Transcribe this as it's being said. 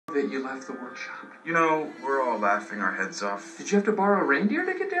that you left the workshop. You know, we're all laughing our heads off. Did you have to borrow a reindeer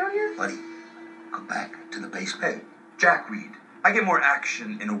to get down here? Buddy, come back to the basement. Hey, Jack Reed, I get more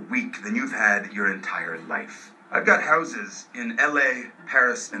action in a week than you've had your entire life. I've got houses in LA,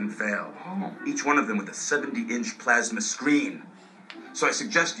 Paris, and Vail. Oh. Each one of them with a 70-inch plasma screen. So I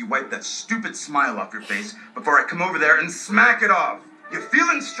suggest you wipe that stupid smile off your face before I come over there and smack it off. You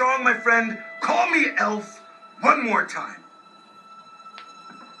feeling strong, my friend? Call me Elf one more time.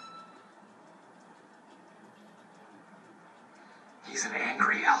 He's an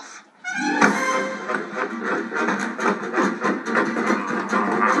angry elf.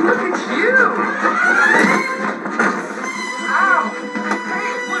 Look at you! Ow!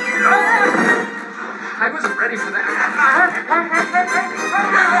 I wasn't ready for that.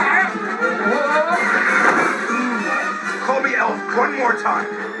 Call me Elf one more time.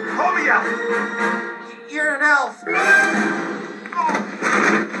 Call me Elf. You're an elf.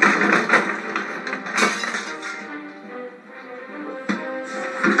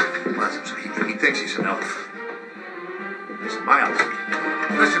 He thinks he's an elf. Listen, Miles.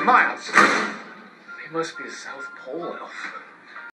 Listen, Miles. He must be a South Pole elf.